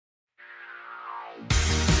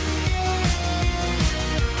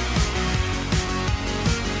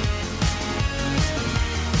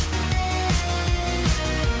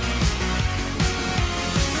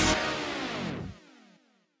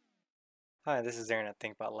Hi, this is Aaron at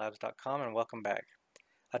ThinkBotLabs.com and welcome back.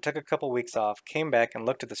 I took a couple weeks off, came back and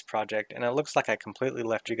looked at this project, and it looks like I completely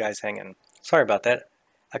left you guys hanging. Sorry about that.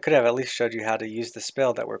 I could have at least showed you how to use the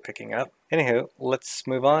spell that we're picking up. Anywho, let's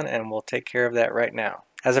move on and we'll take care of that right now.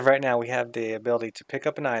 As of right now, we have the ability to pick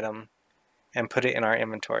up an item and put it in our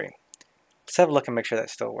inventory. Let's have a look and make sure that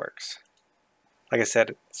still works. Like I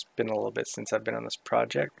said, it's been a little bit since I've been on this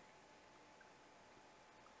project.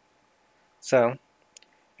 So,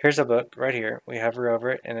 here's a book right here. We hover over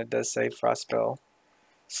it and it does say Frost Spell.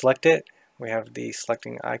 Select it. We have the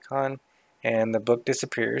selecting icon and the book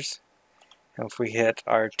disappears. And if we hit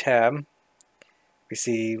our tab, we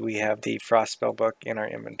see we have the Frost Spell book in our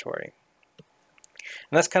inventory.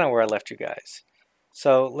 And that's kind of where I left you guys.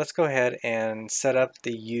 So let's go ahead and set up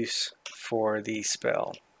the use for the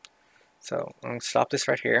spell. So I'm going to stop this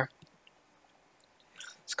right here.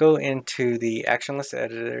 Let's go into the action list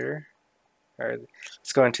editor. Or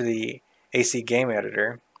let's go into the AC game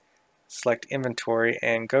editor, select inventory,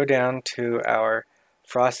 and go down to our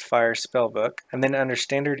Frostfire spellbook. And then under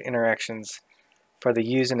standard interactions for the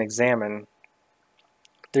use and examine,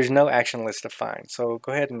 there's no action list defined. So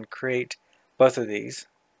go ahead and create both of these.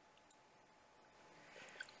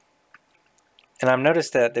 And I've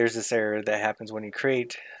noticed that there's this error that happens when you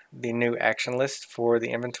create the new action list for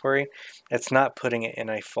the inventory. It's not putting it in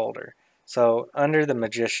a folder. So under the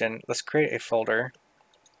Magician, let's create a folder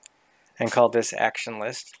and call this action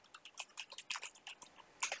list.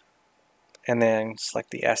 And then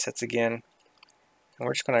select the assets again. And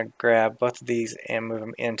we're just going to grab both of these and move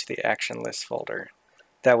them into the action list folder.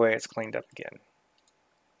 That way it's cleaned up again.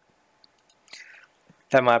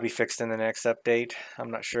 That might be fixed in the next update.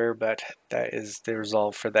 I'm not sure, but that is the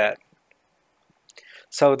resolve for that.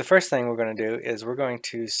 So the first thing we're going to do is we're going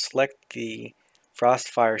to select the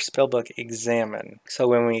Frostfire Spellbook Examine. So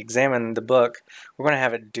when we examine the book, we're going to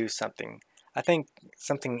have it do something. I think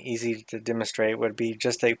something easy to demonstrate would be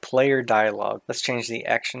just a player dialog. Let's change the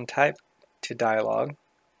action type to dialog.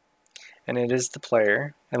 And it is the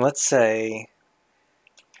player. And let's say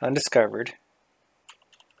undiscovered.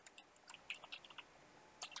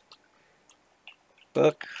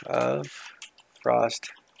 Book of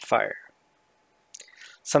Frostfire.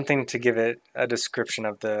 Something to give it a description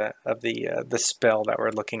of the spell that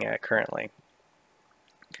we're looking at currently.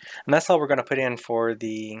 And that's all we're going to put in for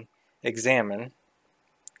the examine.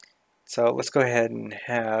 So let's go ahead and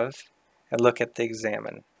have a look at the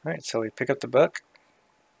examine. Alright, so we pick up the book,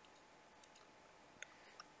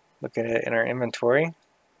 look at it in our inventory.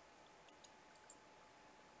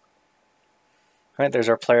 Alright, there's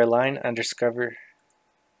our player line, undiscovered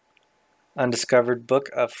Book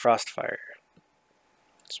of Frostfire.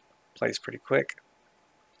 Plays pretty quick.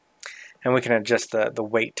 And we can adjust the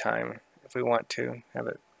wait time if we want to, have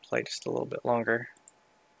it play just a little bit longer.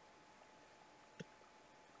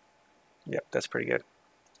 Yep, that's pretty good.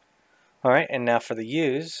 Alright, and now for the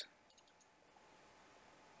use.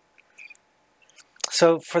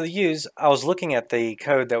 So for the use, I was looking at the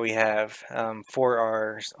code that we have for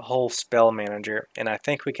our whole spell manager, and I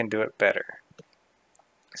think we can do it better.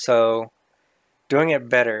 So doing it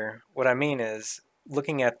better, what I mean is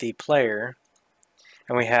looking at the player,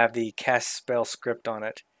 and we have the cast spell script on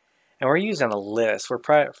it, and we're using a list.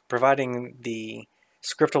 We're providing the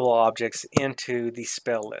scriptable objects into the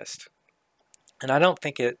spell list. And I don't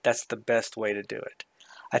think that's the best way to do it.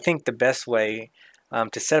 I think the best way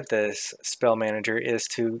to set up this spell manager is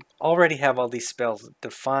to already have all these spells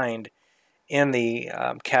defined in the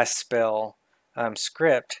cast spell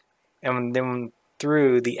script, and then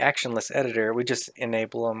through the action list editor, we just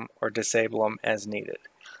enable them or disable them as needed.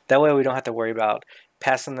 That way we don't have to worry about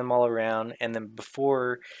passing them all around, and then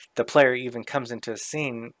before the player even comes into a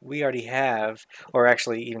scene, we already have, or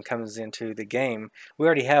actually even comes into the game, we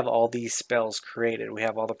already have all these spells created. We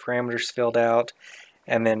have all the parameters filled out,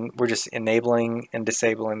 and then we're just enabling and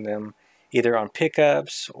disabling them either on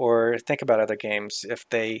pickups, or think about other games. If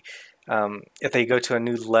they go to a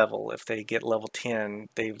new level, if they get level 10,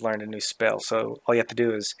 they've learned a new spell. So all you have to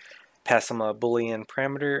do is pass them a Boolean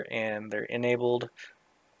parameter and they're enabled,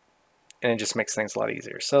 and it just makes things a lot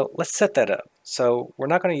easier. So let's set that up. So we're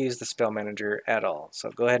not going to use the spell manager at all.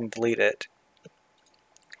 So go ahead and delete it.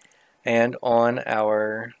 And on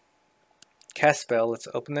our cast spell, let's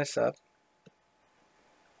open this up.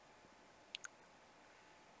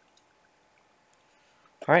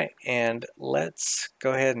 Alright, and let's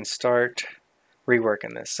go ahead and start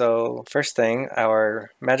reworking this. So first thing,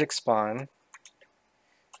 our magic spawn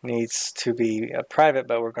needs to be private,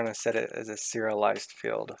 but we're going to set it as a serialized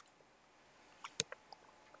field.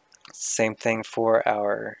 Same thing for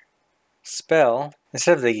our spell,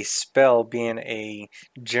 instead of the spell being a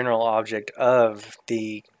general object of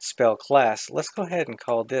the spell class, let's go ahead and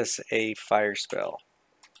call this a fire spell.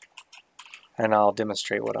 And I'll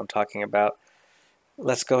demonstrate what I'm talking about.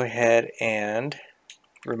 Let's go ahead and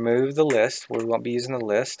remove the list. We won't be using the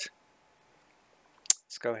list.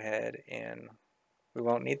 Let's go ahead and we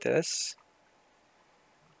won't need this.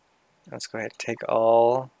 Let's go ahead and take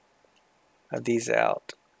all of these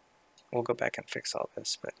out. We'll go back and fix all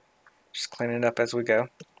this, but just clean it up as we go.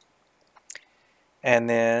 And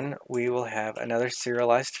then we will have another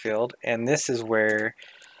serialized field, and this is where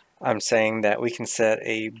I'm saying that we can set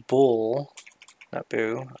a bool, not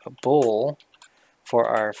boo, a bool for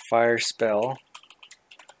our fire spell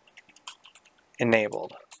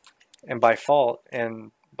enabled. And by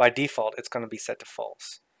default, it's going to be set to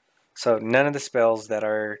false. So none of the spells that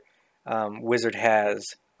our wizard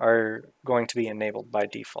has are going to be enabled by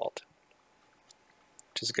default,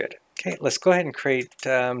 which is good. Okay, let's go ahead and create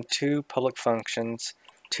two public functions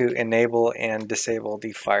to enable and disable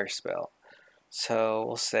the fire spell. So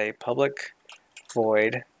we'll say public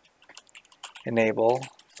void enable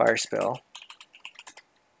fire spell.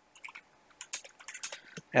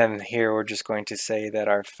 And here we're just going to say that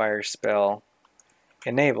our fire spell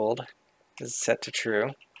enabled is set to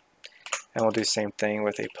true. And we'll do the same thing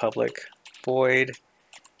with a public void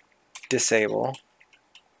disable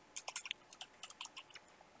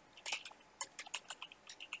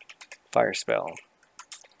fire spell.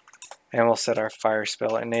 And we'll set our fire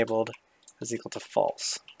spell enabled is equal to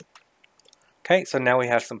false. Okay, so now we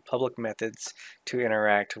have some public methods to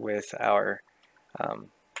interact with our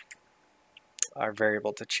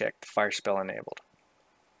variable to check the fire spell enabled.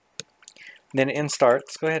 Then in start,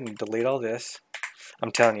 let's go ahead and delete all this.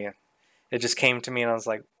 I'm telling you, it just came to me and I was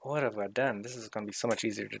like, what have I done? This is going to be so much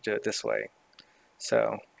easier to do it this way.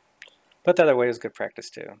 So, but the other way is good practice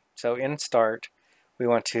too. So in start, we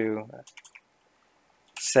want to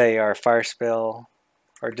say our fire spell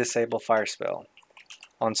or disable fire spell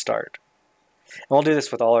on start. And we'll do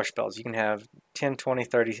this with all our spells. You can have 10, 20,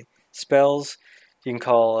 30 spells. You can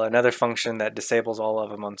call another function that disables all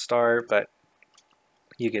of them on start, but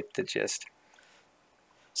you get the gist.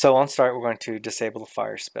 So on start, we're going to disable the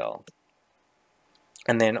fire spell.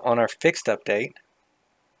 And then on our fixed update,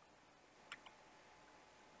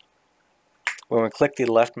 when we click the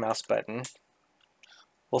left mouse button,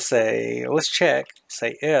 we'll say, let's check,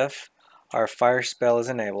 say if our fire spell is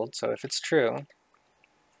enabled. So if it's true,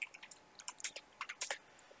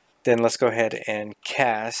 then let's go ahead and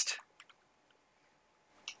cast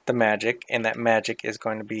the magic, and that magic is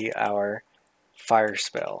going to be our fire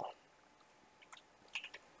spell.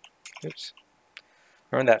 Oops.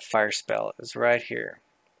 Remember that fire spell is right here.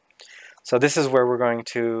 So this is where we're going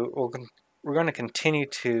to continue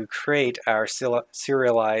to create our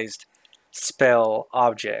serialized spell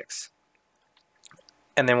objects,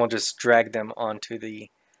 and then we'll just drag them onto the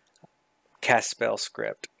cast spell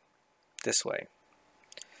script this way.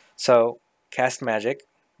 So cast magic,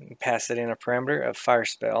 pass it in a parameter of fire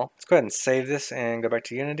spell. Let's go ahead and save this and go back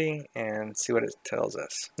to Unity and see what it tells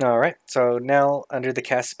us. Alright, so now under the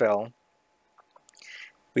cast spell,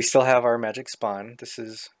 we still have our magic spawn. This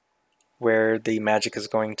is where the magic is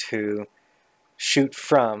going to shoot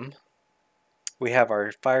from. We have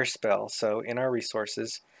our fire spell, so in our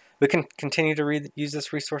resources, we can continue to use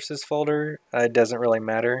this resources folder. It doesn't really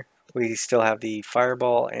matter. We still have the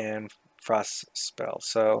fireball and frost spell.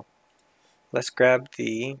 So let's grab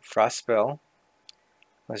the frost spell.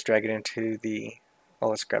 Let's drag it into the,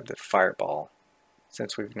 well, let's grab the fireball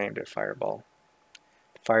since we've named it fireball.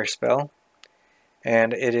 Fire spell.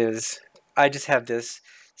 And it is, I just have this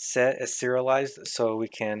set as serialized so we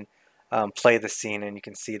can play the scene and you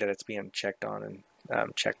can see that it's being checked on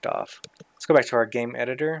and checked off. Let's go back to our game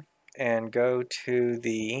editor and go to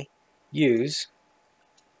the use.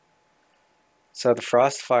 So the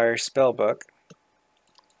Frostfire spellbook.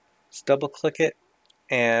 Let's double click it,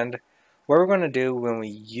 and what we're going to do when we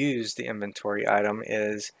use the inventory item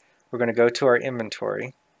is we're going to go to our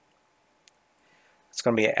inventory. It's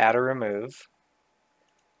going to be add or remove.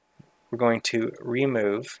 We're going to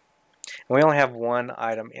remove, and we only have one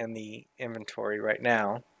item in the inventory right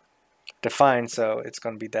now defined, so it's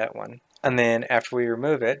going to be that one. And then after we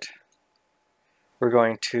remove it, we're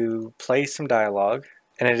going to play some dialogue,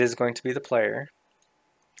 and it is going to be the player.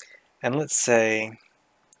 And let's say,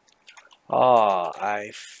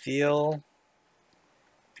 I feel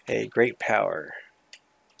a great power.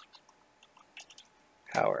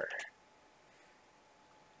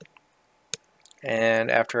 And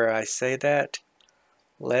after I say that,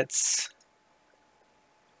 let's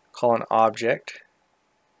call an object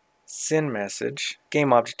send message,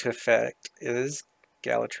 game object to effect is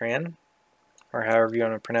Galatran, or however you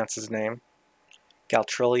want to pronounce his name,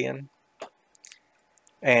 Galtrillion.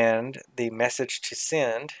 And the message to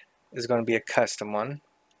send is going to be a custom one.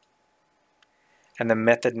 And the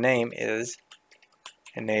method name is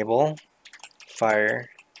enable fire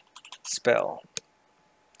spell.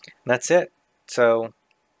 And that's it. So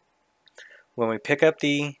when we pick up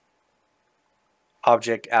the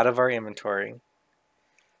object out of our inventory,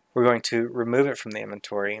 we're going to remove it from the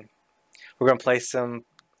inventory. We're going to place some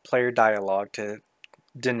player dialog to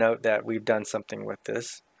denote that we've done something with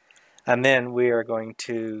this. And then we are going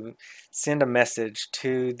to send a message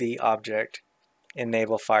to the object,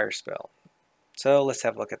 enable fire spell. So let's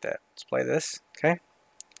have a look at that. Let's play this, okay?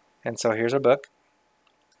 And so here's our book.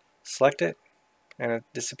 Select it, and it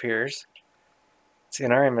disappears. It's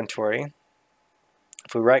in our inventory.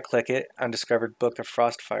 If we right click it, undiscovered book of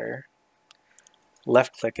Frostfire,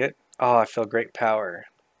 left click it, oh, I feel great power,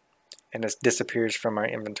 and it disappears from our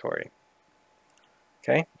inventory.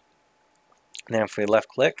 Okay? Now if we left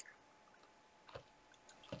click,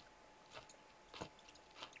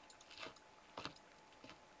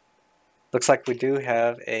 looks like we do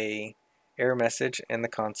have a error message in the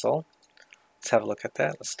console. Let's have a look at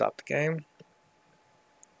that. Let's stop the game.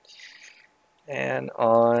 And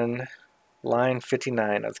on line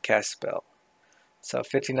 59 of the cast spell. So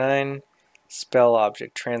 59, spell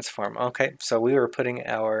object, transform. Okay, so we were putting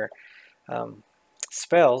our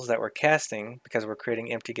spells that we're casting, because we're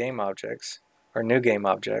creating empty game objects, or new game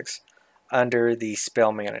objects, under the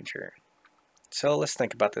spell manager. So let's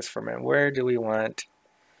think about this for a minute. Where do we want...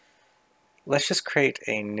 Let's just create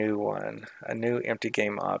a new one, a new empty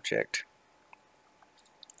game object.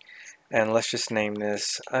 And let's just name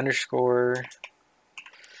this underscore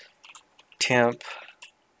temp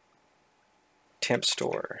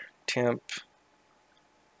store. Temp,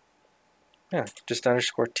 yeah, just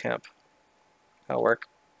underscore temp. That'll work.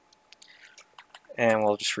 And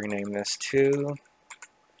we'll just rename this to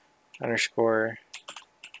underscore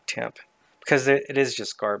temp, because it is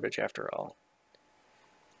just garbage after all.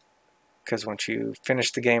 Because once you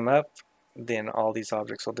finish the game up, then all these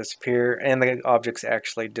objects will disappear, and the objects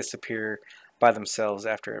actually disappear by themselves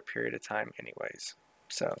after a period of time anyways.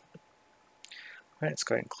 So, all right, let's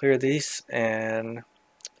go ahead and clear these and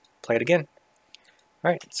play it again.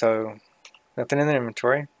 All right, so nothing in the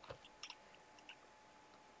inventory.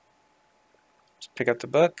 Let's pick up the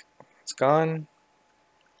book. It's gone.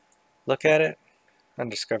 Look at it.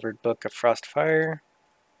 Undiscovered book of Frostfire.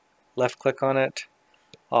 Left click on it.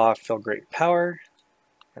 Oh, I feel great power,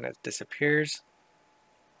 and it disappears.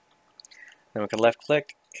 Then we can left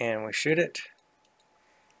click and we shoot it.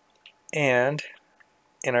 And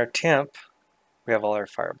in our temp, we have all our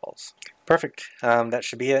fireballs. Perfect. That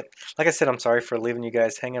should be it. Like I said, I'm sorry for leaving you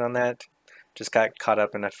guys hanging on that. Just got caught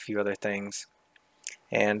up in a few other things.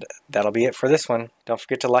 And that'll be it for this one. Don't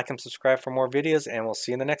forget to like and subscribe for more videos, and we'll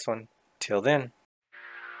see you in the next one. Till then.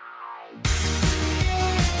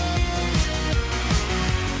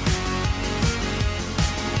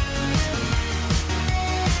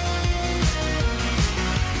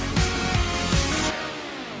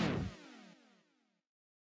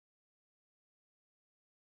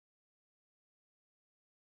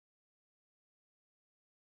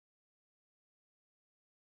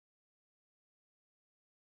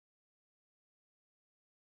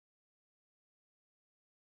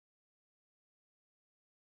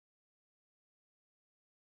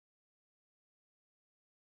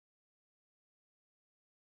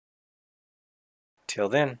 Till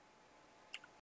then.